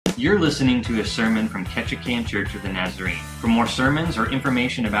You're listening to a sermon from Ketchikan Church of the Nazarene. For more sermons or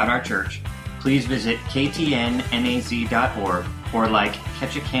information about our church, please visit ktnnaz.org or like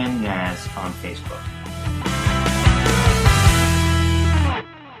Ketchikan Naz on Facebook.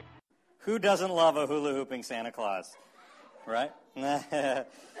 Who doesn't love a hula hooping Santa Claus, right?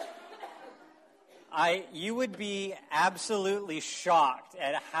 You would be absolutely shocked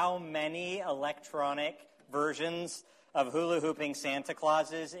at how many electronic versions of hula hooping Santa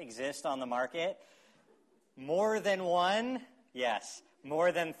Clauses exist on the market. More than one? Yes.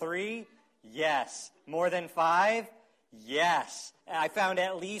 More than 3? Yes. More than 5? Yes. I found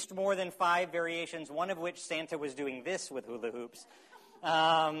at least more than 5 variations, one of which Santa was doing this with hula hoops.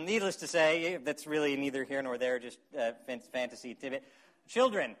 Needless to say, that's really neither here nor there, just fantasy tidbit.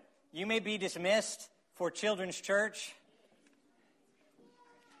 Children, you may be dismissed for Children's Church.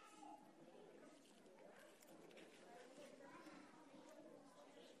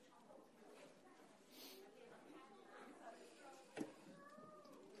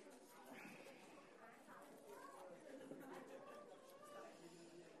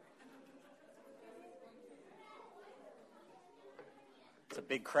 It's a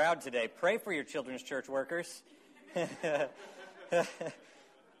big crowd today. Pray for your Children's Church workers.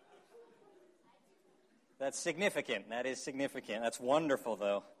 That's significant. That is significant. That's wonderful,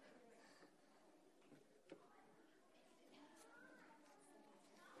 though.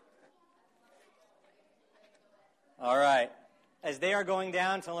 All right. As they are going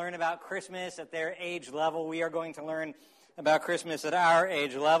down to learn about Christmas at their age level, we are going to learn about Christmas at our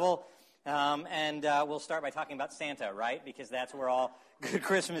age level. And we'll start by talking about Santa, right? Because that's where all good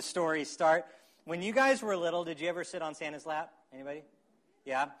Christmas stories start. When you guys were little, did you ever sit on Santa's lap? Anybody?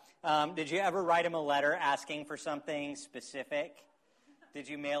 Yeah? Did you ever write him a letter asking for something specific? Did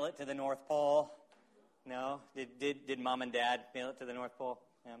you mail it to the North Pole? No? Did Mom and Dad mail it to the North Pole?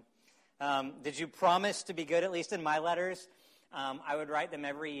 Yeah. Did you promise to be good, at least in my letters? I would write them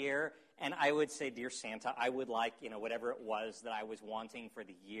every year, and I would say, Dear Santa, I would like, whatever it was that I was wanting for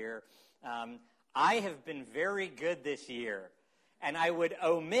the year. I have been very good this year, and I would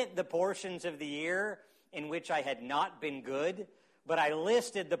omit the portions of the year in which I had not been good, but I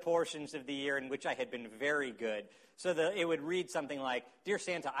listed the portions of the year in which I had been very good. So it would read something like, Dear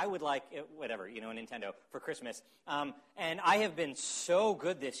Santa, I would like, whatever, a Nintendo for Christmas. And I have been so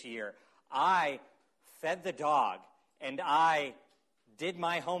good this year. I fed the dog, and I did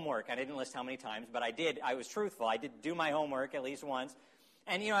my homework. I didn't list how many times, but I did. I was truthful. I did do my homework at least once.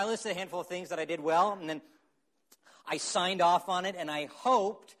 And, I listed a handful of things that I did well, and then I signed off on it, and I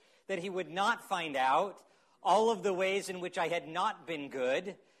hoped that he would not find out all of the ways in which I had not been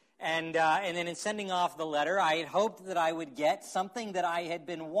good. And then in sending off the letter, I had hoped that I would get something that I had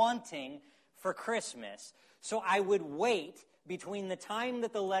been wanting for Christmas. So I would wait between the time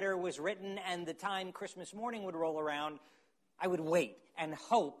that the letter was written and the time Christmas morning would roll around. I would wait and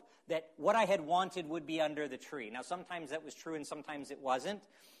hope that what I had wanted would be under the tree. Now, sometimes that was true and sometimes it wasn't.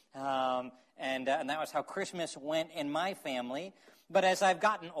 And that was how Christmas went in my family. But as I've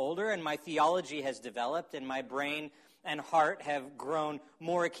gotten older and my theology has developed and my brain and heart have grown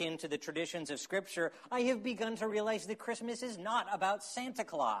more akin to the traditions of Scripture, I have begun to realize that Christmas is not about Santa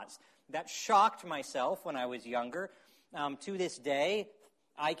Claus. That shocked myself when I was younger. To this day,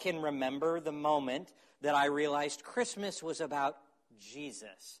 I can remember the moment that I realized Christmas was about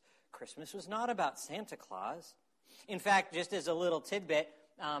Jesus. Christmas was not about Santa Claus. In fact, just as a little tidbit,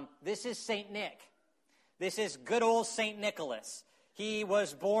 this is St. Nick. This is good old St. Nicholas. He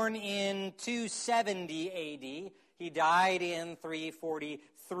was born in 270 A.D. He died in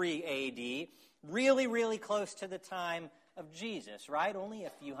 343 A.D., really, really close to the time of Jesus, right? Only a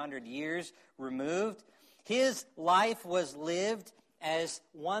few hundred years removed. His life was lived as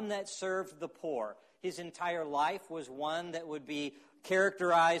one that served the poor. His entire life was one that would be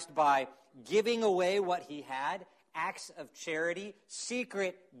characterized by giving away what he had, acts of charity,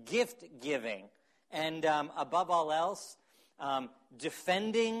 secret gift giving, and above all else,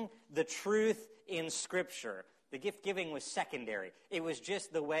 defending the truth in Scripture. The gift giving was secondary. It was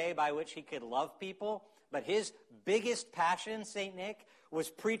just the way by which he could love people. But his biggest passion, St. Nick, was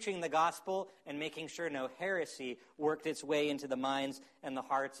preaching the gospel and making sure no heresy worked its way into the minds and the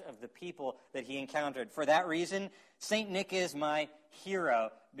hearts of the people that he encountered. For that reason, St. Nick is my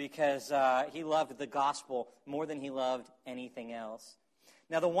hero because he loved the gospel more than he loved anything else.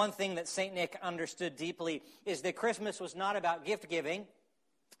 Now, the one thing that St. Nick understood deeply is that Christmas was not about gift giving.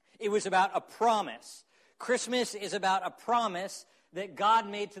 It was about a promise. Christmas is about a promise that God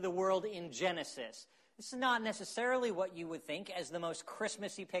made to the world in Genesis. This is not necessarily what you would think as the most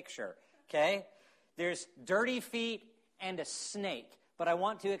Christmassy picture, okay? There's dirty feet and a snake, but I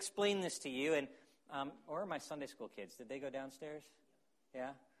want to explain this to you. And where are my Sunday school kids? Did they go downstairs? Yeah?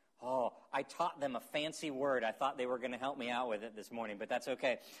 Oh, I taught them a fancy word. I thought they were going to help me out with it this morning, but that's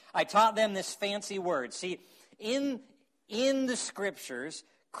okay. I taught them this fancy word. See, in the Scriptures,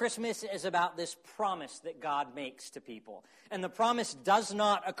 Christmas is about this promise that God makes to people. And the promise does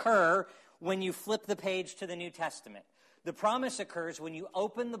not occur when you flip the page to the New Testament. The promise occurs when you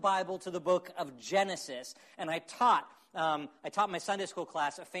open the Bible to the book of Genesis. And I taught my Sunday school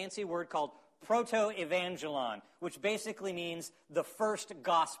class a fancy word called proto-evangelon, which basically means the first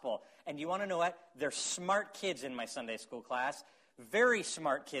gospel. And you want to know what? They're smart kids in my Sunday school class, very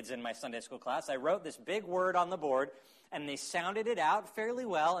smart kids in my Sunday school class. I wrote this big word on the board, and they sounded it out fairly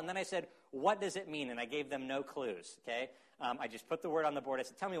well. And then I said, what does it mean? And I gave them no clues, okay? I just put the word on the board. I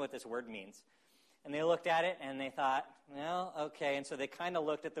said, tell me what this word means. And they looked at it, and they thought, well, okay. And so they kind of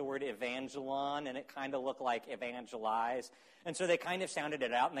looked at the word evangelon, and it kind of looked like evangelize. And so they kind of sounded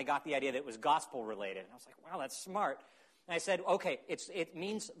it out, and they got the idea that it was gospel-related. And I was like, wow, that's smart. And I said, okay, it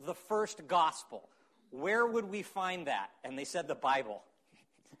means the first gospel. Where would we find that? And they said the Bible.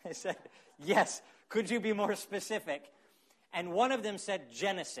 I said, yes, could you be more specific? And one of them said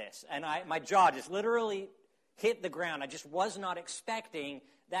Genesis. And my jaw just literally hit the ground. I just was not expecting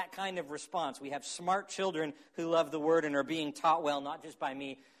that kind of response. We have smart children who love the Word and are being taught well, not just by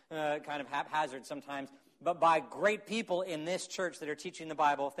me, kind of haphazard sometimes, but by great people in this church that are teaching the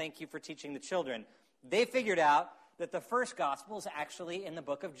Bible. Thank you for teaching the children. They figured out that the first gospel is actually in the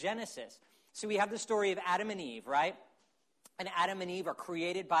book of Genesis. So we have the story of Adam and Eve, right? And Adam and Eve are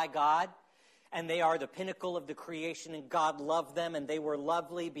created by God, and they are the pinnacle of the creation, and God loved them, and they were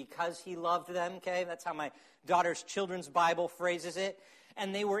lovely because he loved them, okay? That's how my daughter's children's Bible phrases it.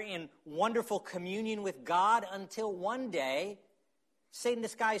 And they were in wonderful communion with God until one day, Satan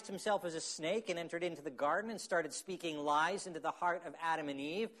disguised himself as a snake and entered into the garden and started speaking lies into the heart of Adam and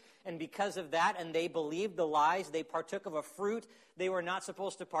Eve. And because of that, and they believed the lies, they partook of a fruit they were not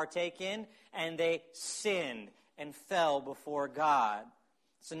supposed to partake in, and they sinned and fell before God.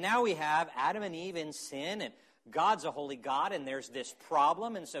 So now we have Adam and Eve in sin, and God's a holy God, and there's this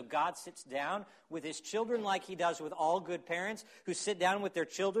problem. And so God sits down with his children like he does with all good parents who sit down with their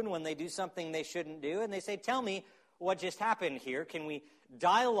children when they do something they shouldn't do. And they say, tell me what just happened here. Can we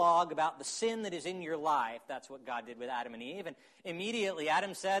dialogue about the sin that is in your life? That's what God did with Adam and Eve. And immediately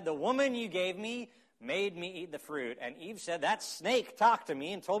Adam said, the woman you gave me made me eat the fruit. And Eve said, that snake talked to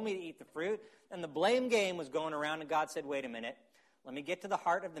me and told me to eat the fruit. And the blame game was going around, and God said, wait a minute. Let me get to the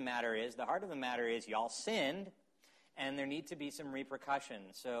heart of the matter. The heart of the matter is y'all sinned, and there need to be some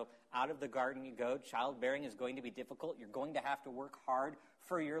repercussions. So out of the garden you go. Childbearing is going to be difficult. You're going to have to work hard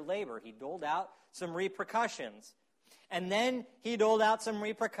for your labor. He doled out some repercussions. And then he doled out some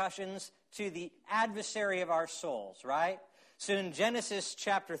repercussions to the adversary of our souls, right? So in Genesis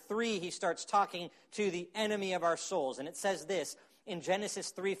chapter 3, he starts talking to the enemy of our souls. And it says this in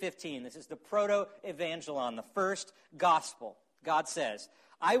Genesis 3:15. This is the proto-evangelon, the first gospel. God says,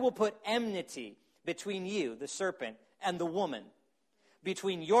 I will put enmity between you, the serpent, and the woman,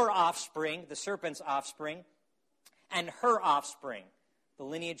 between your offspring, the serpent's offspring, and her offspring, the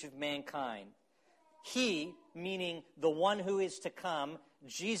lineage of mankind. He, meaning the one who is to come,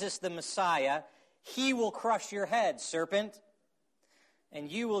 Jesus the Messiah, he will crush your head, serpent,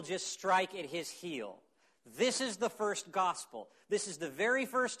 and you will just strike at his heel. This is the first gospel. This is the very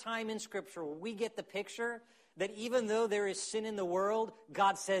first time in Scripture where we get the picture that even though there is sin in the world,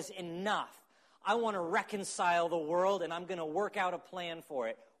 God says, enough. I want to reconcile the world, and I'm going to work out a plan for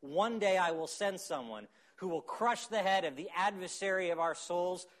it. One day I will send someone who will crush the head of the adversary of our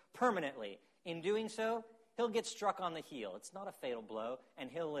souls permanently. In doing so, he'll get struck on the heel. It's not a fatal blow, and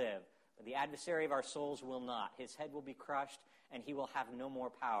he'll live. But the adversary of our souls will not. His head will be crushed, and he will have no more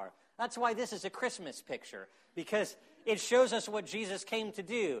power. That's why this is a Christmas picture, because it shows us what Jesus came to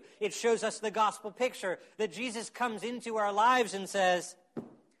do. It shows us the gospel picture that Jesus comes into our lives and says,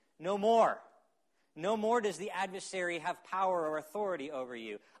 no more. No more does the adversary have power or authority over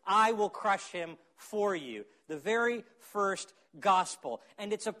you. I will crush him for you. The very first gospel.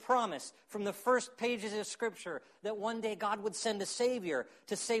 And it's a promise from the first pages of Scripture that one day God would send a Savior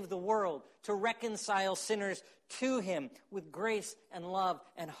to save the world, to reconcile sinners to him with grace and love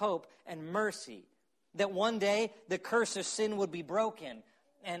and hope and mercy. That one day the curse of sin would be broken,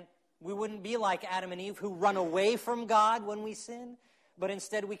 and we wouldn't be like Adam and Eve who run away from God when we sin, but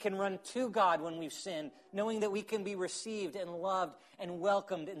instead we can run to God when we've sinned, knowing that we can be received and loved and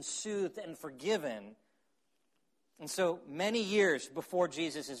welcomed and soothed and forgiven. And so many years before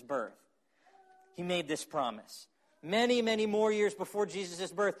Jesus' birth, he made this promise Many, many more years before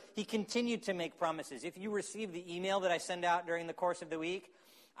Jesus' birth, he continued to make promises. If you received the email that I send out during the course of the week,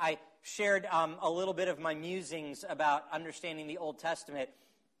 I shared a little bit of my musings about understanding the Old Testament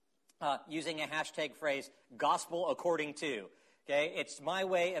using a hashtag phrase, gospel according to. Okay, it's my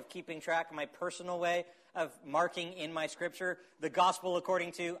way of keeping track, my personal way of marking in my scripture the gospel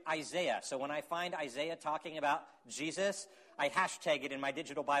according to Isaiah. So when I find Isaiah talking about Jesus, I hashtag it in my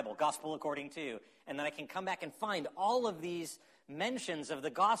digital Bible, gospel according to. And then I can come back and find all of these mentions of the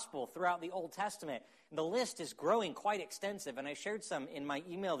gospel throughout the Old Testament. And the list is growing quite extensive, and I shared some in my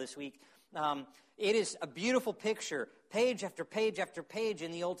email this week. It is a beautiful picture. Page after page after page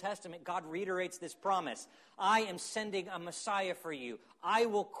in the Old Testament, God reiterates this promise. I am sending a Messiah for you. I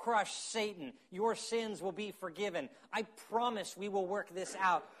will crush Satan. Your sins will be forgiven. I promise we will work this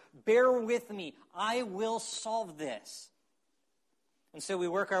out. Bear with me. I will solve this. And so we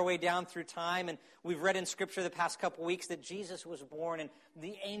work our way down through time, and we've read in Scripture the past couple weeks that Jesus was born, and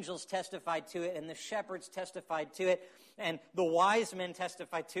the angels testified to it, and the shepherds testified to it, and the wise men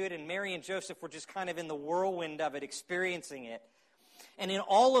testified to it, and Mary and Joseph were just kind of in the whirlwind of it, experiencing it. And in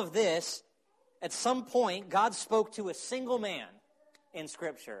all of this, at some point, God spoke to a single man in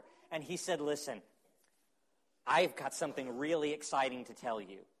Scripture, and he said, listen, I've got something really exciting to tell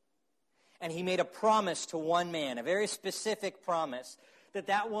you. And he made a promise to one man, a very specific promise,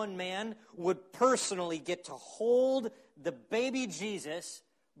 that one man would personally get to hold the baby Jesus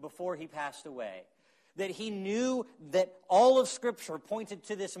before he passed away. That he knew that all of Scripture pointed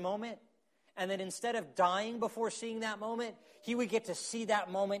to this moment, and that instead of dying before seeing that moment, he would get to see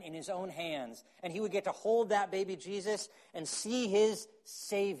that moment in his own hands. And he would get to hold that baby Jesus and see his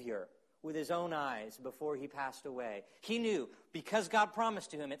Savior with his own eyes before he passed away. He knew, because God promised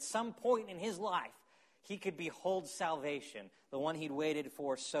to him at some point in his life, he could behold salvation, the one he'd waited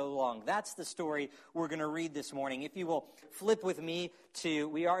for so long. That's the story we're going to read this morning. If you will flip with me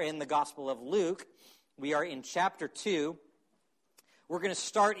we are in the Gospel of Luke. We are in chapter 2. We're going to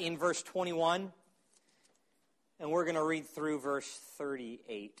start in verse 21, and we're going to read through verse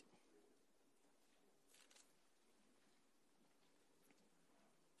 38.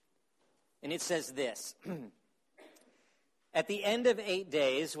 And it says this, at the end of 8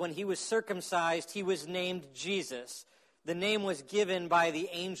 days, when he was circumcised, he was named Jesus. The name was given by the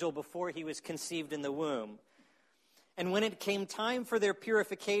angel before he was conceived in the womb. And when it came time for their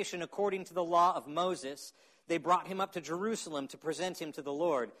purification according to the law of Moses, they brought him up to Jerusalem to present him to the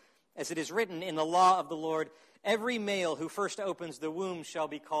Lord. As it is written in the law of the Lord, every male who first opens the womb shall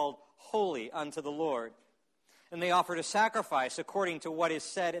be called holy unto the Lord. And they offered a sacrifice according to what is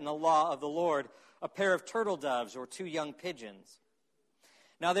said in the law of the Lord, a pair of turtle doves or 2 young pigeons.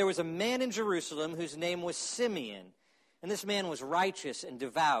 Now there was a man in Jerusalem whose name was Simeon, and this man was righteous and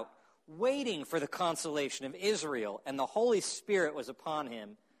devout, waiting for the consolation of Israel, and the Holy Spirit was upon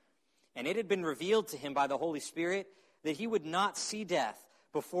him. And it had been revealed to him by the Holy Spirit that he would not see death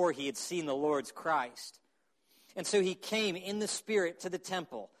before he had seen the Lord's Christ. And so he came in the Spirit to the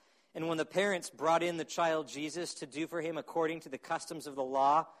temple. And when the parents brought in the child Jesus to do for him according to the customs of the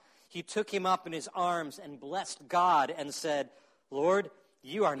law, he took him up in his arms and blessed God and said, Lord,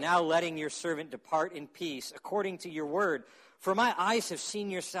 you are now letting your servant depart in peace according to your word. For my eyes have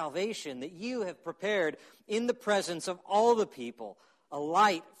seen your salvation, that you have prepared in the presence of all the people a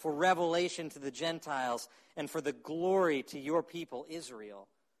light for revelation to the Gentiles and for the glory to your people Israel.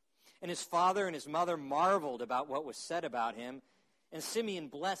 And his father and his mother marveled about what was said about him. And Simeon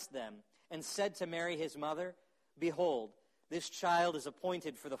blessed them and said to Mary his mother, Behold, this child is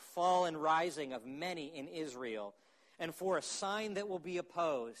appointed for the fall and rising of many in Israel, and for a sign that will be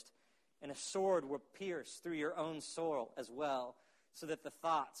opposed, and a sword will pierce through your own soul as well, so that the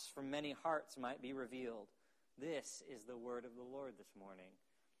thoughts from many hearts might be revealed. This is the word of the Lord this morning.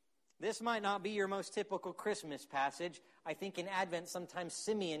 This might not be your most typical Christmas passage. I think in Advent sometimes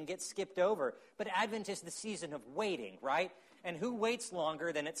Simeon gets skipped over, but Advent is the season of waiting, right? And who waits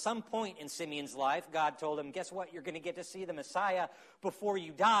longer than at some point in Simeon's life, God told him, guess what, you're going to get to see the Messiah before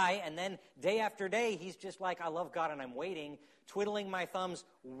you die. And then day after day, he's just like, I love God and I'm waiting, twiddling my thumbs,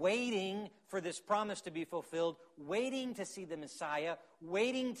 waiting for this promise to be fulfilled, waiting to see the Messiah,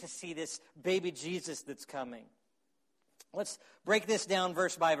 waiting to see this baby Jesus that's coming. Let's break this down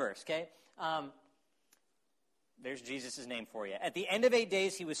verse by verse, okay? There's Jesus' name for you. At the end of 8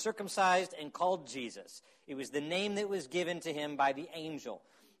 days, he was circumcised and called Jesus. It was the name that was given to him by the angel.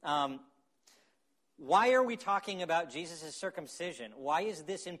 Why are we talking about Jesus' circumcision? Why is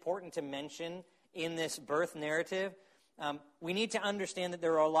this important to mention in this birth narrative? We need to understand that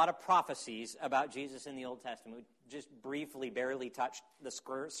there are a lot of prophecies about Jesus in the Old Testament. We just briefly, barely touched the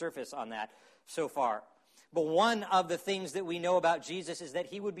surface on that so far. But one of the things that we know about Jesus is that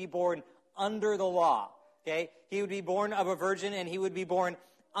he would be born under the law. Okay? He would be born of a virgin, and he would be born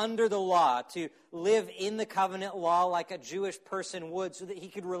under the law, to live in the covenant law like a Jewish person would, so that he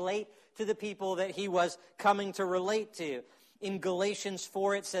could relate to the people that he was coming to relate to. In Galatians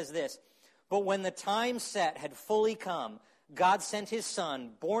 4, it says this, "But when the time set had fully come, God sent his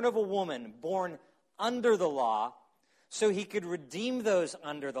Son, born of a woman, born under the law, so he could redeem those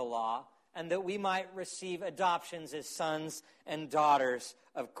under the law, and that we might receive adoptions as sons and daughters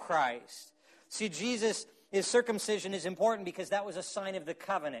of Christ." See, his circumcision is important because that was a sign of the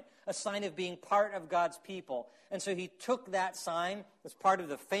covenant, a sign of being part of God's people. And so he took that sign as part of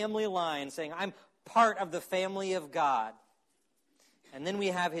the family line, saying, I'm part of the family of God. And then we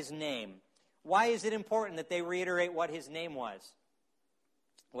have his name. Why is it important that they reiterate what his name was?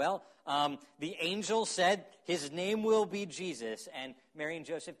 Well, the angel said his name will be Jesus, and Mary and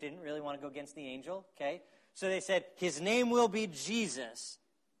Joseph didn't really want to go against the angel, okay? So they said, his name will be Jesus.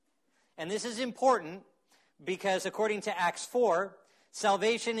 And this is important because according to Acts 4,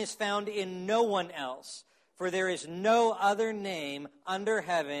 salvation is found in no one else, for there is no other name under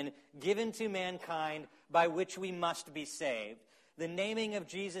heaven given to mankind by which we must be saved. The naming of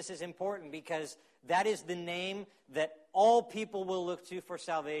Jesus is important because that is the name that all people will look to for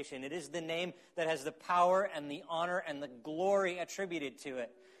salvation. It is the name that has the power and the honor and the glory attributed to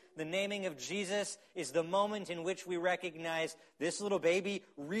it. The naming of Jesus is the moment in which we recognize this little baby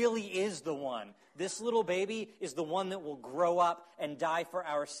really is the one. This little baby is the one that will grow up and die for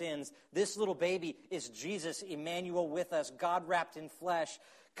our sins. This little baby is Jesus, Emmanuel with us, God wrapped in flesh,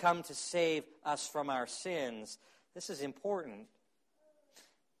 come to save us from our sins. This is important.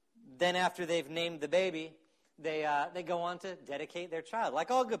 Then after they've named the baby, they go on to dedicate their child.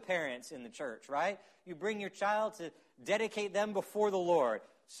 Like all good parents in the church, right? You bring your child to dedicate them before the Lord.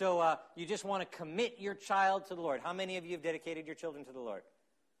 So you just want to commit your child to the Lord. How many of you have dedicated your children to the Lord?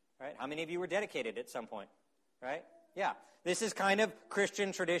 Right? How many of you were dedicated at some point? Right? Yeah. This is kind of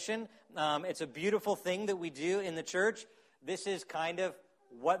Christian tradition. It's a beautiful thing that we do in the church. This is kind of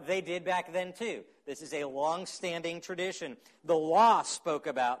what they did back then too. This is a long-standing tradition. The law spoke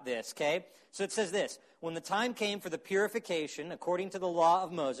about this, okay? So it says this, when the time came for the purification, according to the law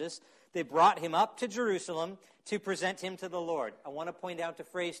of Moses, they brought him up to Jerusalem to present him to the Lord. I want to point out a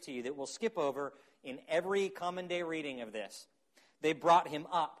phrase to you that we'll skip over in every common day reading of this. They brought him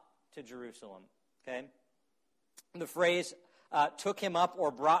up to Jerusalem, okay? The phrase took him up or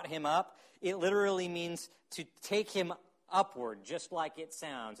brought him up, it literally means to take him upward, just like it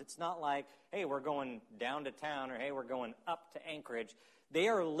sounds. It's not like, hey, we're going down to town, or hey, we're going up to Anchorage. They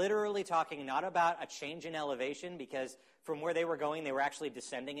are literally talking not about a change in elevation, because from where they were going, they were actually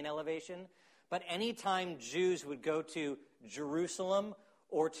descending in elevation. But anytime Jews would go to Jerusalem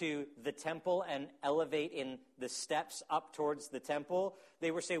or to the temple and elevate in the steps up towards the temple,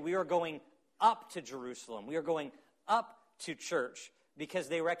 they would say, we are going up to Jerusalem. We are going up to church, because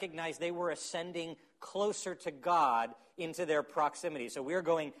they recognized they were ascending closer to God into their proximity. So we are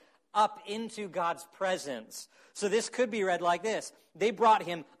going up into God's presence. So this could be read like this. They brought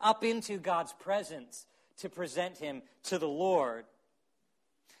him up into God's presence to present him to the Lord.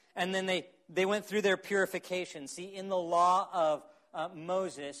 And then they went through their purification. See, in the law of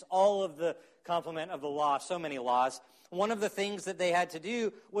Moses, all of the complement of the law, so many laws, one of the things that they had to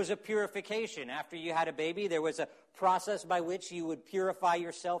do was a purification. After you had a baby, there was a process by which you would purify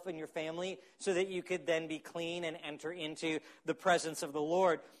yourself and your family so that you could then be clean and enter into the presence of the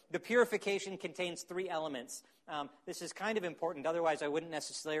Lord. The purification contains 3 elements. This is kind of important, otherwise I wouldn't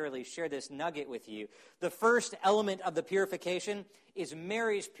necessarily share this nugget with you. The first element of the purification is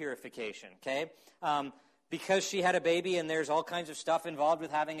Mary's purification, okay? Because she had a baby and there's all kinds of stuff involved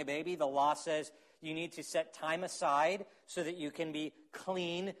with having a baby, the law says you need to set time aside so that you can be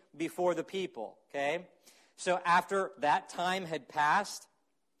clean before the people, okay? So after that time had passed,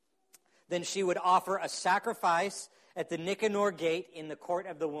 then she would offer a sacrifice at the Nicanor gate in the court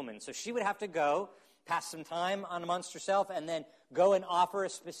of the woman. So she would have to go, pass some time amongst herself, and then go and offer a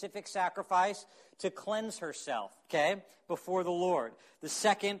specific sacrifice to cleanse herself, okay, before the Lord. The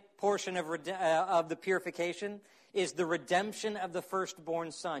second portion of the purification is the redemption of the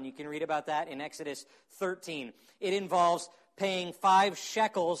firstborn son. You can read about that in Exodus 13. It involves paying 5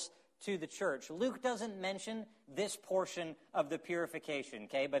 shekels to the church. Luke doesn't mention this portion of the purification,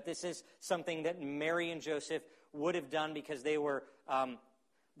 okay, but this is something that Mary and Joseph would have done because they were,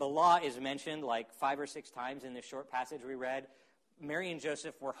 the law is mentioned like 5 or 6 times in this short passage we read. Mary and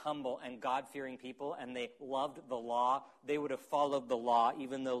Joseph were humble and God-fearing people, and they loved the law. They would have followed the law,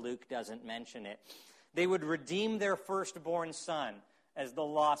 even though Luke doesn't mention it. They would redeem their firstborn son, as the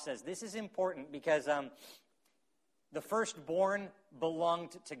law says. This is important because The firstborn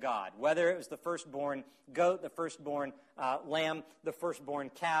belonged to God, whether it was the firstborn goat, the firstborn lamb, the firstborn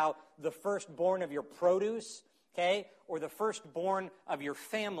cow, the firstborn of your produce, okay, or the firstborn of your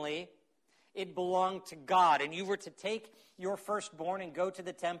family. It belonged to God, and you were to take your firstborn and go to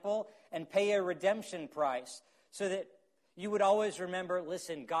the temple and pay a redemption price so that you would always remember,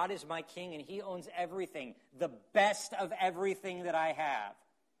 listen, God is my king, and he owns everything, the best of everything that I have.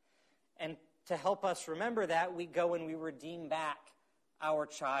 And to help us remember that, we go and we redeem back our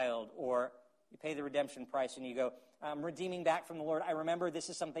child, or you pay the redemption price and you go, I'm redeeming back from the Lord. I remember this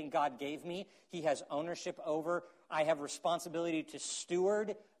is something God gave me. He has ownership over. I have responsibility to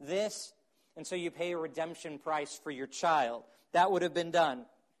steward this. And so you pay a redemption price for your child. That would have been done.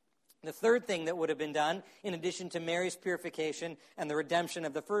 The third thing that would have been done, in addition to Mary's purification and the redemption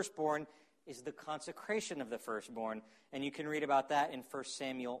of the firstborn, is the consecration of the firstborn. And you can read about that in 1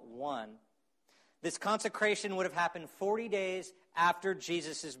 Samuel 1. This consecration would have happened 40 days after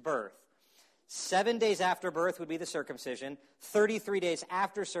Jesus' birth. 7 days after birth would be the circumcision. 33 days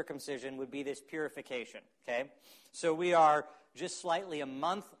after circumcision would be this purification, okay? So we are just slightly a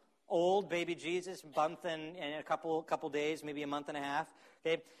month old, baby Jesus, month and a couple days, maybe a month and a half,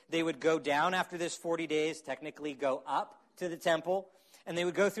 okay? They would go down after this 40 days, technically go up to the temple, and they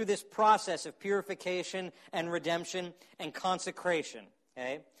would go through this process of purification and redemption and consecration,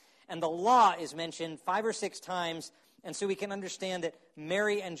 okay? And the law is mentioned 5 or 6 times, and so we can understand that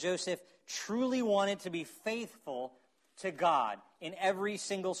Mary and Joseph truly wanted to be faithful to God in every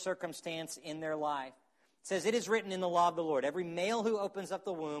single circumstance in their life. It says, it is written in the law of the Lord, every male who opens up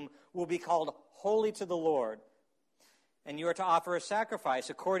the womb will be called holy to the Lord. And you are to offer a sacrifice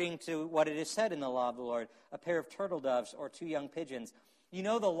according to what it is said in the law of the Lord, a pair of turtle doves or 2 young pigeons. You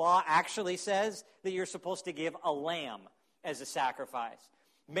know, the law actually says that you're supposed to give a lamb as a sacrifice.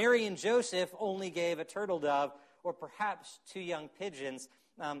 Mary and Joseph only gave a turtle dove or perhaps 2 young pigeons.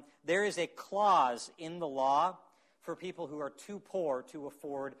 There is a clause in the law for people who are too poor to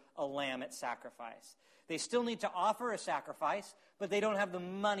afford a lamb at sacrifice. They still need to offer a sacrifice, but they don't have the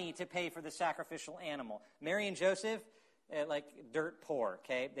money to pay for the sacrificial animal. Mary and Joseph, like dirt poor,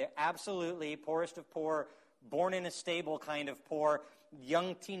 okay? They're absolutely poorest of poor, born in a stable kind of poor,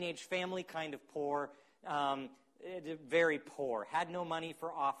 young teenage family kind of poor, very poor, had no money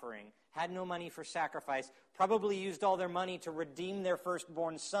for offering, had no money for sacrifice, probably used all their money to redeem their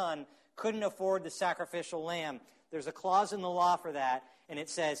firstborn son, couldn't afford the sacrificial lamb. There's a clause in the law for that, and it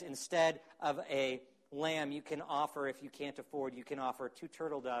says instead of a lamb you can offer, if you can't afford, you can offer 2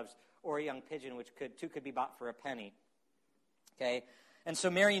 turtle doves or a young pigeon, which two could be bought for a penny. Okay? And so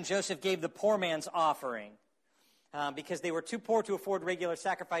Mary and Joseph gave the poor man's offering because they were too poor to afford regular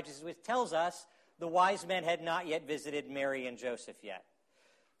sacrifices, which tells us the wise men had not yet visited Mary and Joseph yet.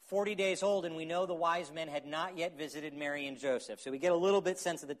 40 days old, and we know the wise men had not yet visited Mary and Joseph. So we get a little bit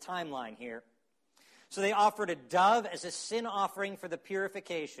sense of the timeline here. So they offered a dove as a sin offering for the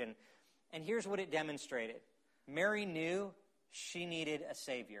purification. And here's what it demonstrated. Mary knew she needed a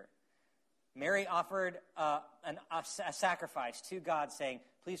Savior. Mary offered a sacrifice to God, saying,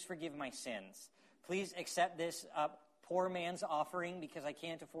 please forgive my sins. Please accept this poor man's offering because I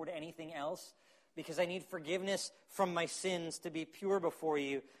can't afford anything else, because I need forgiveness from my sins to be pure before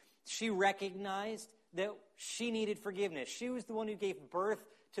you. She recognized that she needed forgiveness. She was the one who gave birth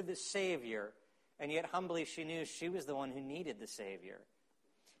to the Savior, and yet humbly she knew she was the one who needed the Savior.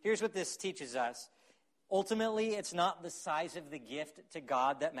 Here's what this teaches us. Ultimately, it's not the size of the gift to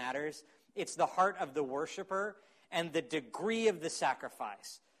God that matters. It's the heart of the worshiper and the degree of the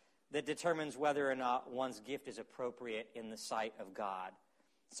sacrifice that determines whether or not one's gift is appropriate in the sight of God.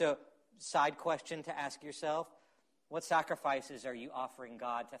 So, side question to ask yourself, what sacrifices are you offering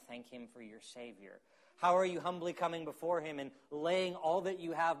God to thank him for your Savior? How are you humbly coming before him and laying all that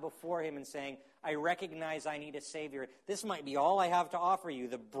you have before him and saying, I recognize I need a Savior. This might be all I have to offer you,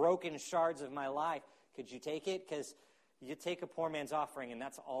 the broken shards of my life. Could you take it? Because you take a poor man's offering, and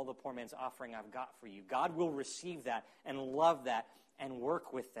that's all the poor man's offering I've got for you. God will receive that and love that and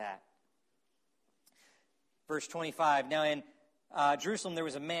work with that. Verse 25, now in Jerusalem there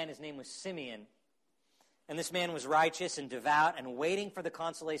was a man, his name was Simeon. And this man was righteous and devout and waiting for the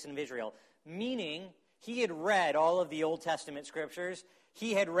consolation of Israel. Meaning, he had read all of the Old Testament scriptures.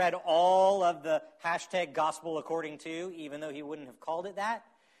 He had read all of the hashtag gospel according to, even though he wouldn't have called it that.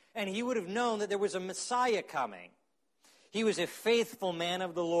 And he would have known that there was a Messiah coming. He was a faithful man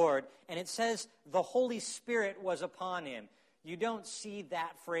of the Lord. And it says the Holy Spirit was upon him. You don't see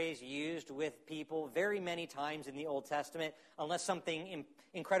that phrase used with people very many times in the Old Testament unless something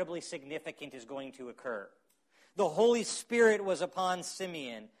incredibly significant is going to occur. The Holy Spirit was upon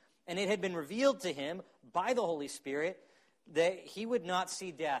Simeon, And it had been revealed to him by the Holy Spirit that he would not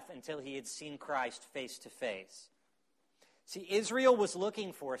see death until he had seen Christ face to face. See, Israel was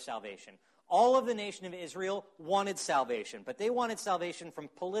looking for salvation. All of the nation of Israel wanted salvation, but they wanted salvation from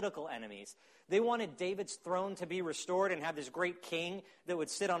political enemies. They wanted David's throne to be restored and have this great king that would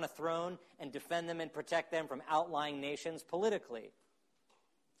sit on a throne and defend them and protect them from outlying nations politically.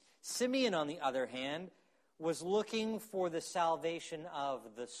 Simeon, on the other hand, was looking for the salvation of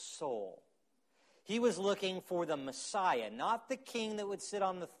the soul. He was looking for the Messiah, not the king that would sit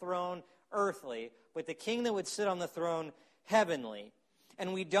on the throne earthly, but the king that would sit on the throne heavenly.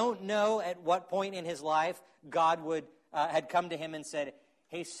 And we don't know at what point in his life God had come to him and said,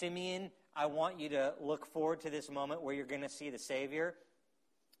 "Hey, Simeon, I want you to look forward to this moment where you're going to see the Savior."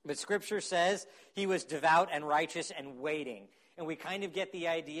 But Scripture says he was devout and righteous and waiting. And we kind of get the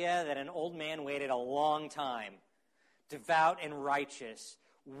idea that an old man waited a long time. Devout and righteous,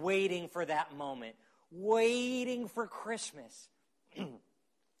 waiting for that moment, waiting for Christmas,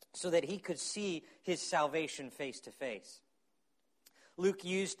 so that he could see his salvation face to face. Luke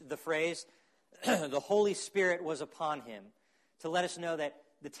used the phrase, the Holy Spirit was upon him, to let us know that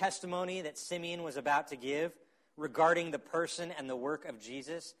the testimony that Simeon was about to give regarding the person and the work of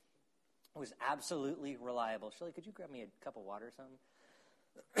Jesus was absolutely reliable. Shelley, could you grab me a cup of water or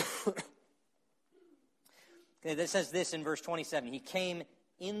something? It says this in verse 27. He came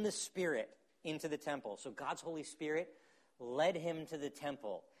in the Spirit into the temple. So God's Holy Spirit led him to the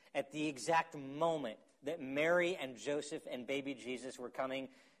temple at the exact moment that Mary and Joseph and baby Jesus were coming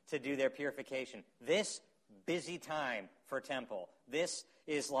to do their purification. This busy time for temple. This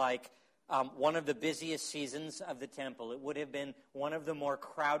is like one of the busiest seasons of the temple. It would have been one of the more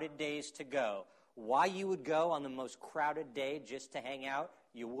crowded days to go. Why you would go on the most crowded day just to hang out?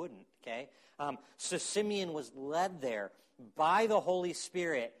 You wouldn't, okay? So Simeon was led there by the Holy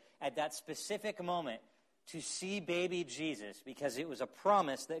Spirit at that specific moment to see baby Jesus, because it was a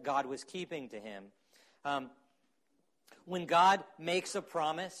promise that God was keeping to him. When God makes a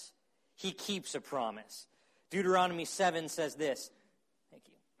promise, he keeps a promise. Deuteronomy 7 says this. Thank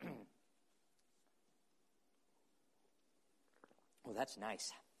you. Oh, that's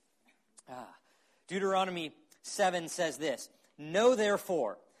nice. Deuteronomy 7 says this. Know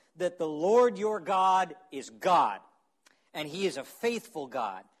therefore that the Lord your God is God, and he is a faithful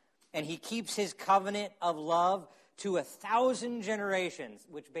God, and he keeps his covenant of love to 1,000 generations,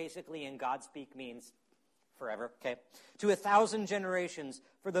 which basically in God speak means forever, okay? To 1,000 generations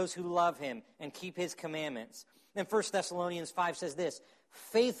for those who love him and keep his commandments. And 1 Thessalonians 5 says this,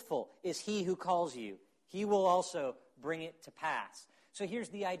 faithful is he who calls you. He will also bring it to pass. So here's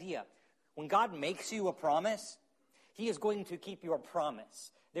the idea. When God makes you a promise, he is going to keep your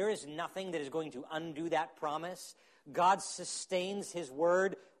promise. There is nothing that is going to undo that promise. God sustains his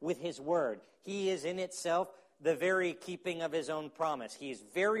word with his word. He is in itself the very keeping of his own promise. He is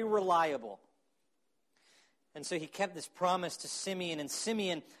very reliable. And so he kept this promise to Simeon, and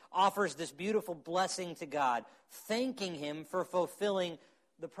Simeon offers this beautiful blessing to God, thanking him for fulfilling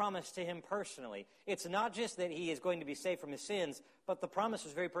the promise to him personally. It's not just that he is going to be saved from his sins, but the promise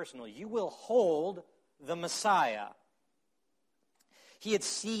was very personal. You will hold the Messiah. He had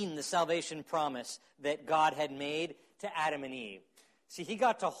seen the salvation promise that God had made to Adam and Eve. See, he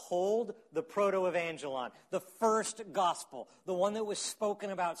got to hold the proto-evangelon, the first gospel, the one that was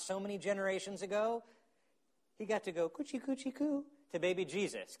spoken about so many generations ago. He got to go coochie coochie coo to baby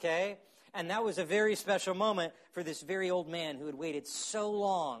Jesus, okay? And that was a very special moment for this very old man who had waited so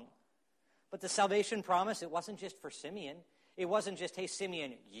long. But the salvation promise, it wasn't just for Simeon. It wasn't just, hey,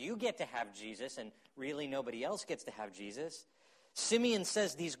 Simeon, you get to have Jesus, and really nobody else gets to have Jesus. Simeon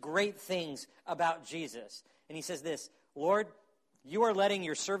says these great things about Jesus. And he says this, Lord, you are letting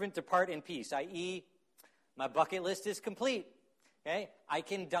your servant depart in peace, i.e., my bucket list is complete. Okay? I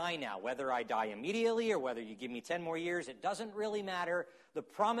can die now. Whether I die immediately or whether you give me 10 more years, it doesn't really matter. The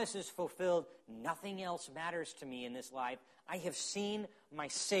promise is fulfilled. Nothing else matters to me in this life. I have seen my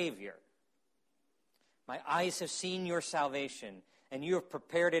Savior. My eyes have seen your salvation, and you have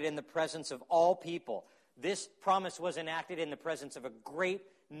prepared it in the presence of all people. This promise was enacted in the presence of a great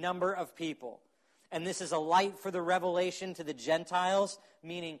number of people. And this is a light for the revelation to the Gentiles,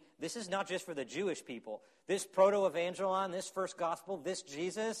 meaning this is not just for the Jewish people. This proto-evangelon, this first gospel, this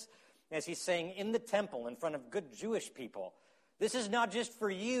Jesus, as he's saying in the temple in front of good Jewish people, this is not just for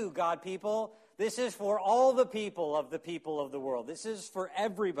you, God people. This is for all the people of the world. This is for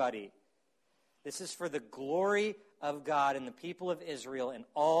everybody. This is for the glory of God and the people of Israel and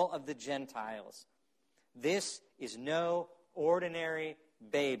all of the Gentiles. This is no ordinary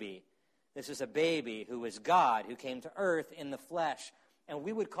baby. This is a baby who is God, who came to earth in the flesh, And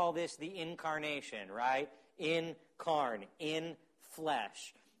we would call this the incarnation, right? In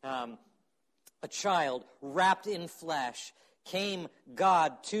flesh. A child wrapped in flesh came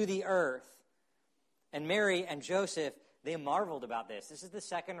God to the earth. And Mary and Joseph, they marveled about this. This is the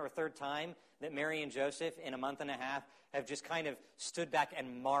second or third time that Mary and Joseph, in a month and a half, have just kind of stood back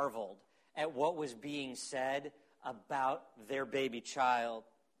and marveled at what was being said about their baby child.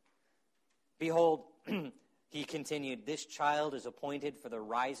 Behold, he continued, this child is appointed for the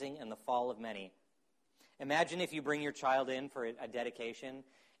rising and the fall of many. Imagine if you bring your child in for a dedication,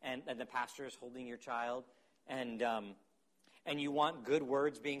 and the pastor is holding your child, and you want good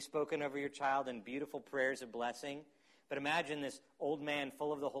words being spoken over your child and beautiful prayers of blessing. But imagine this old man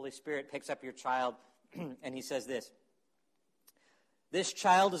full of the Holy Spirit picks up your child, and he says this. This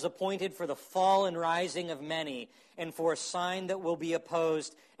child is appointed for the fall and rising of many, and for a sign that will be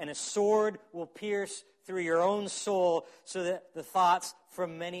opposed, and a sword will pierce through your own soul, so that the thoughts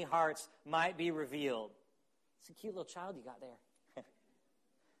from many hearts might be revealed. It's a cute little child you got there.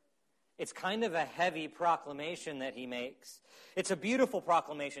 It's kind of a heavy proclamation that he makes. It's a beautiful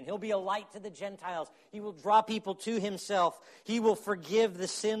proclamation. He'll be a light to the Gentiles. He will draw people to himself. He will forgive the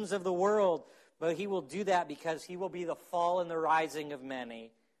sins of the world. But he will do that because he will be the fall and the rising of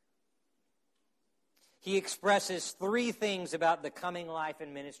many. He expresses three things about the coming life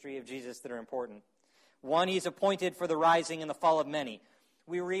and ministry of Jesus that are important. One, he's appointed for the rising and the fall of many.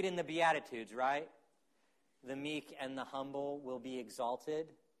 We read in the Beatitudes, right? The meek and the humble will be exalted.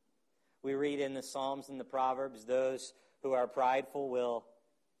 We read in the Psalms and the Proverbs, those who are prideful will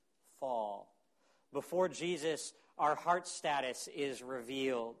fall. Before Jesus, our heart status is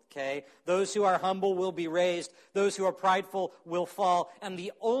revealed, okay? Those who are humble will be raised. Those who are prideful will fall. And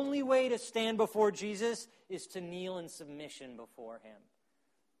the only way to stand before Jesus is to kneel in submission before him.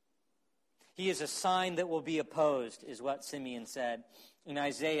 He is a sign that will be opposed, is what Simeon said. In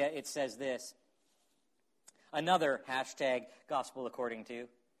Isaiah, it says this. Another hashtag, gospel according to.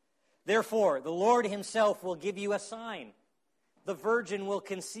 Therefore, the Lord himself will give you a sign. The virgin will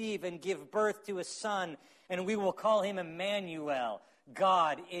conceive and give birth to a son, and we will call him Emmanuel.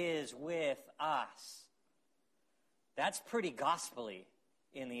 God is with us. That's pretty gospel-y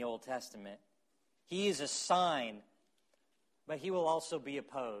in the Old Testament. He is a sign, but he will also be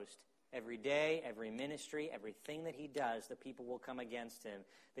opposed. Every day, every ministry, everything that he does, the people will come against him.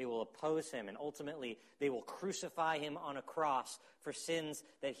 They will oppose him, and ultimately they will crucify him on a cross for sins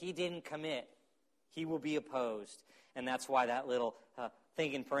that he didn't commit. He will be opposed. And that's why that little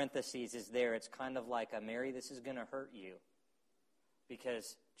thing in parentheses is there. It's kind of like, Mary, this is going to hurt you.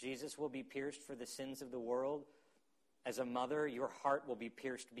 Because Jesus will be pierced for the sins of the world. As a mother, your heart will be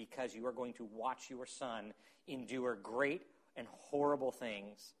pierced because you are going to watch your son endure great and horrible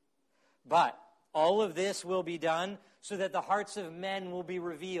things. But all of this will be done so that the hearts of men will be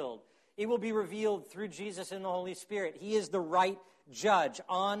revealed. It will be revealed through Jesus and the Holy Spirit. He is the right judge.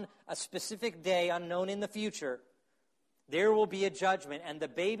 On a specific day, unknown in the future, there will be a judgment. And the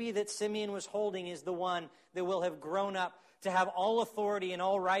baby that Simeon was holding is the one that will have grown up to have all authority and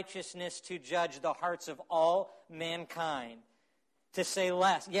all righteousness to judge the hearts of all mankind. To say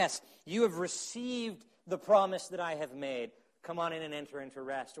less, yes, you have received the promise that I have made. Come on in and enter into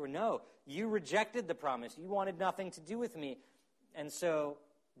rest. Or no, you rejected the promise. You wanted nothing to do with me. And so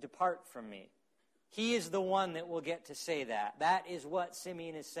depart from me. He is the one that will get to say that. That is what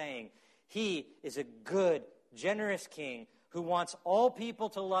Simeon is saying. He is a good, generous king who wants all people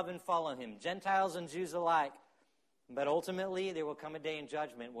to love and follow him, Gentiles and Jews alike. But ultimately, there will come a day in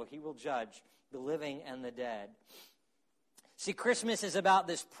judgment where he will judge the living and the dead. See, Christmas is about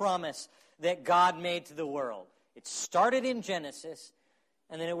this promise that God made to the world. It started in Genesis,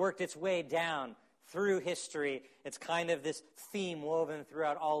 and then it worked its way down through history. It's kind of this theme woven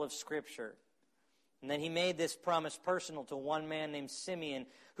throughout all of Scripture. And then he made this promise personal to one man named Simeon,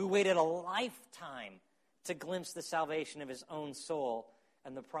 who waited a lifetime to glimpse the salvation of his own soul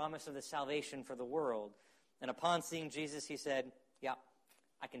and the promise of the salvation for the world. And upon seeing Jesus, he said, yeah,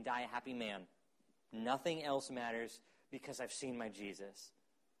 I can die a happy man. Nothing else matters because I've seen my Jesus.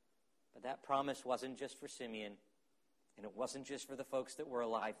 But that promise wasn't just for Simeon, and it wasn't just for the folks that were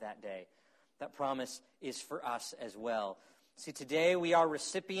alive that day. That promise is for us as well. See, today we are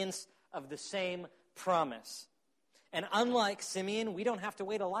recipients of the same promise. And unlike Simeon, we don't have to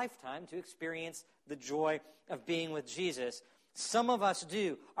wait a lifetime to experience the joy of being with Jesus. Some of us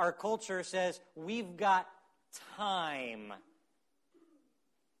do. Our culture says we've got time.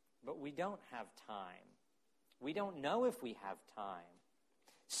 But we don't have time. We don't know if we have time.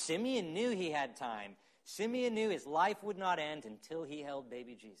 Simeon knew he had time. Simeon knew his life would not end until he held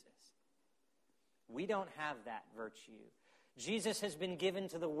baby Jesus. We don't have that virtue. Jesus has been given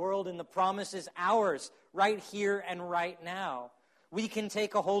to the world, and the promise is ours right here and right now. We can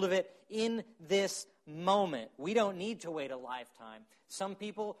take a hold of it in this moment. We don't need to wait a lifetime. Some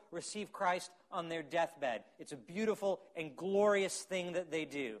people receive Christ on their deathbed. It's a beautiful and glorious thing that they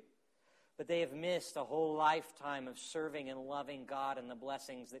do. But they have missed a whole lifetime of serving and loving God and the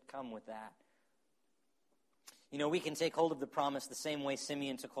blessings that come with that. You know, we can take hold of the promise the same way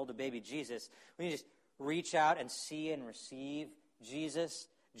Simeon took hold of baby Jesus. We can just reach out and see and receive Jesus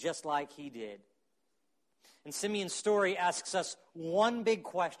just like he did. And Simeon's story asks us one big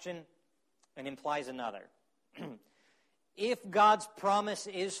question and implies another. If God's promise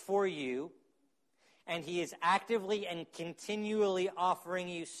is for you, and he is actively and continually offering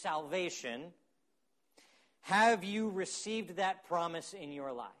you salvation, have you received that promise in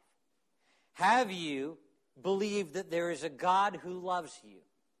your life? Have you believed that there is a God who loves you,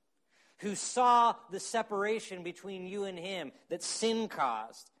 who saw the separation between you and him that sin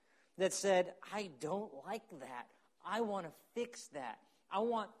caused, that said, I don't like that. I want to fix that. I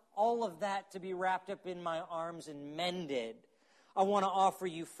want all of that to be wrapped up in my arms and mended. I want to offer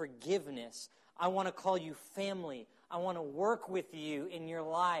you forgiveness. I want to call you family. I want to work with you in your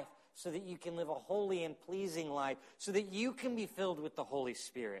life so that you can live a holy and pleasing life, so that you can be filled with the Holy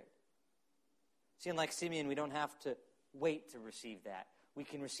Spirit. See, unlike Simeon, we don't have to wait to receive that. We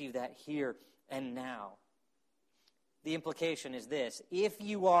can receive that here and now. The implication is this: if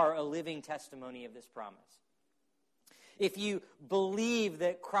you are a living testimony of this promise, if you believe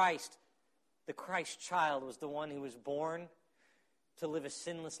that Christ, the Christ child, was the one who was born to live a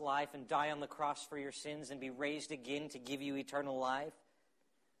sinless life and die on the cross for your sins and be raised again to give you eternal life,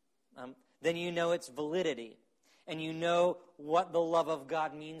 then you know its validity. And you know what the love of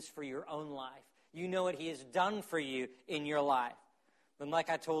God means for your own life. You know what he has done for you in your life. And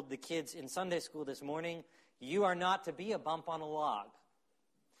like I told the kids in Sunday school this morning, you are not to be a bump on a log.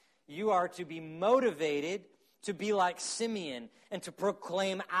 You are to be motivated to be like Simeon and to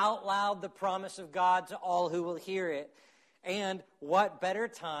proclaim out loud the promise of God to all who will hear it. And what better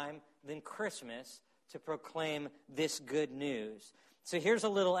time than Christmas to proclaim this good news? So here's a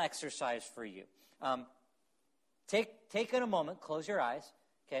little exercise for you. Take in a moment, close your eyes,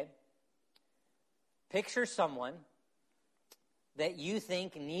 okay? Picture someone that you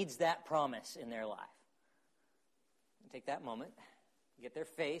think needs that promise in their life. Take that moment, get their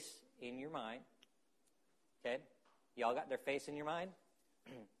face in your mind, okay? Y'all got their face in your mind?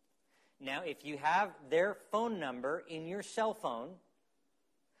 Now, if you have their phone number in your cell phone,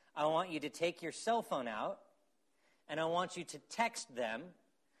 I want you to take your cell phone out, and I want you to text them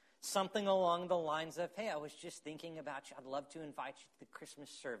something along the lines of, hey, I was just thinking about you. I'd love to invite you to the Christmas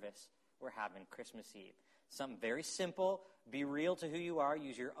service we're having Christmas Eve. Something very simple. Be real to who you are.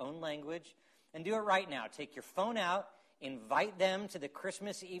 Use your own language. And do it right now. Take your phone out. Invite them to the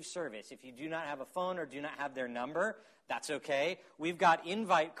Christmas Eve service. If you do not have a phone or do not have their number, that's okay. We've got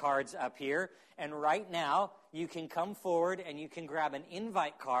invite cards up here. And right now, you can come forward and you can grab an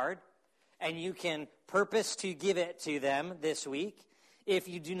invite card and you can purpose to give it to them this week. If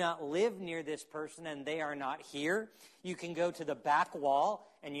you do not live near this person and they are not here, you can go to the back wall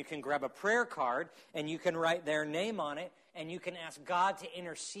and you can grab a prayer card and you can write their name on it and you can ask God to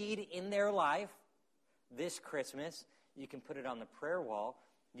intercede in their life this Christmas. You can put it on the prayer wall.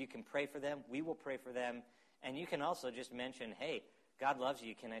 You can pray for them. We will pray for them. And you can also just mention, hey, God loves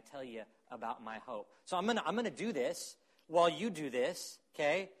you. Can I tell you about my hope? So I'm gonna do this while you do this,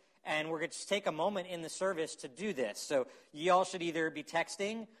 okay? And we're going to just take a moment in the service to do this. So y'all should either be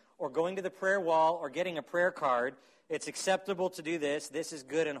texting or going to the prayer wall or getting a prayer card. It's acceptable to do this. This is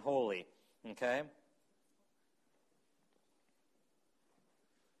good and holy, okay?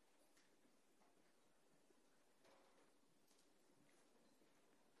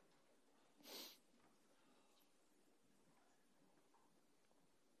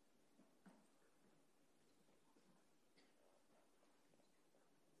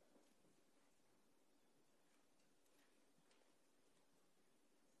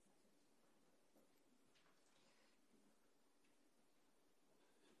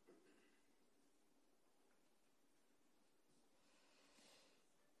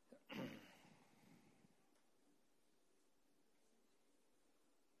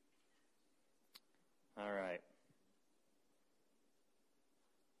 All right.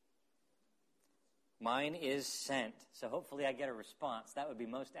 Mine is sent. So hopefully I get a response. That would be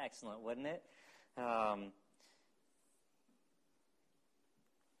most excellent, wouldn't it?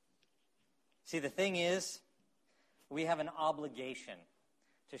 See, the thing is, we have an obligation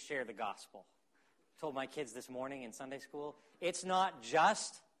to share the gospel. I told my kids this morning in Sunday school, it's not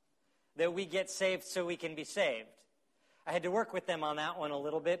just that we get saved so we can be saved. I had to work with them on that one a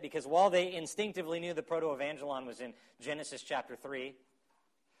little bit because while they instinctively knew the proto-evangelon was in Genesis chapter 3,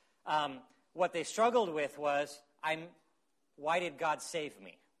 what they struggled with was, why did God save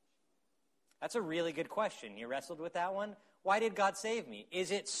me? That's a really good question. You wrestled with that one? Why did God save me? Is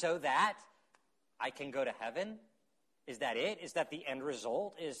it so that I can go to heaven? Is that it? Is that the end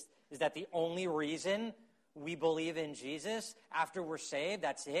result? Is that the only reason we believe in Jesus? After we're saved,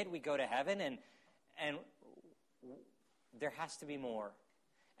 that's it? We go to heaven? And there has to be more.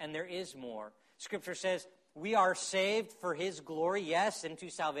 And there is more. Scripture says we are saved for His glory, yes, into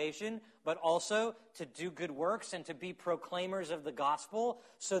salvation, but also to do good works and to be proclaimers of the gospel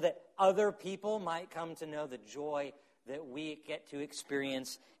so that other people might come to know the joy that we get to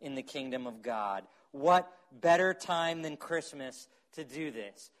experience in the kingdom of God. What better time than Christmas to do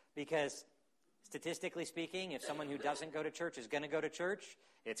this? Because statistically speaking, if someone who doesn't go to church is going to go to church,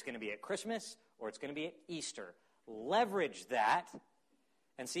 it's going to be at Christmas or it's going to be at Easter. Leverage that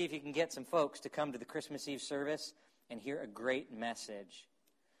and see if you can get some folks to come to the Christmas Eve service and hear a great message.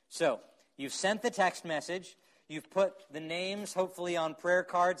 So, you've sent the text message. You've put the names, hopefully, on prayer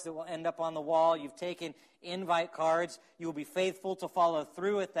cards that will end up on the wall. You've taken invite cards. You will be faithful to follow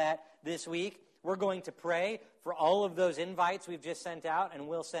through with that this week. We're going to pray for all of those invites we've just sent out and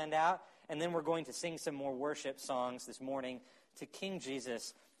will send out. And then we're going to sing some more worship songs this morning to King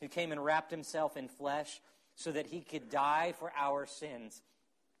Jesus, who came and wrapped himself in flesh so that he could die for our sins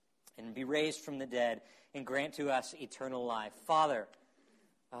and be raised from the dead and grant to us eternal life. Father,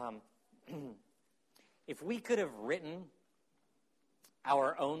 if we could have written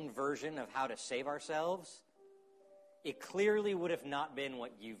our own version of how to save ourselves, it clearly would have not been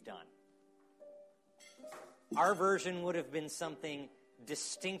what you've done. Our version would have been something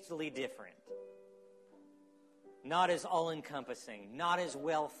distinctly different. Not as all-encompassing, not as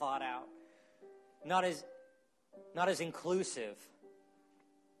well thought out, not as inclusive.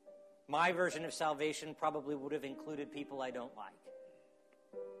 My version of salvation probably would have included people I don't like.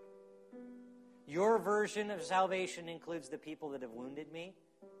 Your version of salvation includes the people that have wounded me,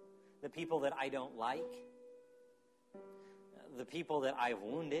 the people that I don't like, the people that I've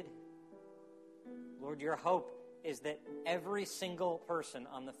wounded. Lord, your hope is that every single person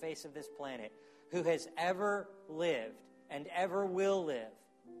on the face of this planet who has ever lived and ever will live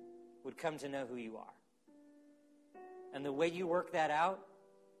would come to know who you are. And the way you work that out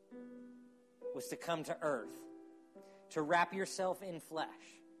was to come to earth, to wrap yourself in flesh,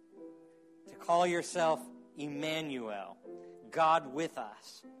 to call yourself Emmanuel, God with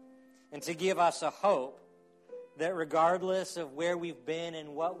us, and to give us a hope that regardless of where we've been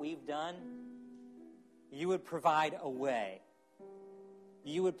and what we've done, you would provide a way.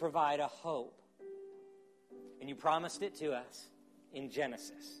 You would provide a hope. And you promised it to us in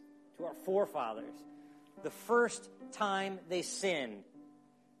Genesis, to our forefathers. The first time they sinned,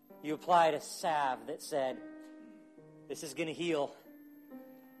 you applied a salve that said, this is going to heal.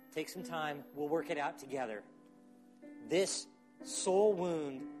 Take some time. We'll work it out together. This soul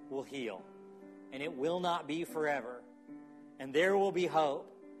wound will heal. And it will not be forever. And there will be hope.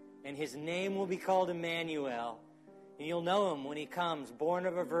 And his name will be called Emmanuel. And you'll know him when he comes, born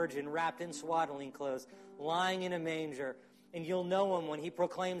of a virgin, wrapped in swaddling clothes, lying in a manger. And you'll know him when he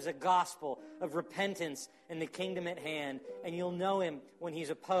proclaims a gospel of repentance and the kingdom at hand. And you'll know him when he's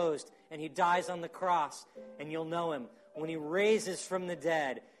opposed and he dies on the cross. And you'll know him when he raises from the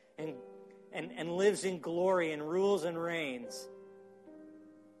dead and lives in glory and rules and reigns.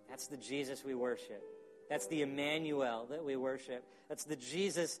 That's the Jesus we worship. That's the Emmanuel that we worship. That's the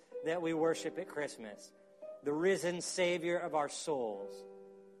Jesus that we worship at Christmas. The risen Savior of our souls.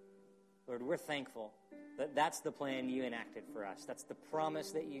 Lord, we're thankful that that's the plan you enacted for us. That's the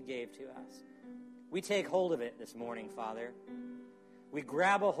promise that you gave to us. We take hold of it this morning, Father. We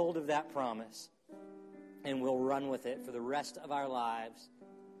grab a hold of that promise and we'll run with it for the rest of our lives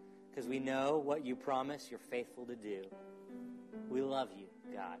because we know what you promise you're faithful to do. We love you,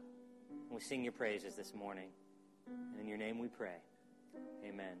 God. And we sing your praises this morning. In your name we pray.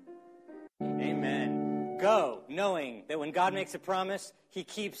 Amen. Amen. Go, knowing that when God makes a promise, he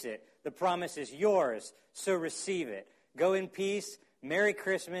keeps it. The promise is yours, so receive it. Go in peace, Merry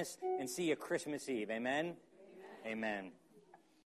Christmas, and see you Christmas Eve. Amen? Amen. Amen.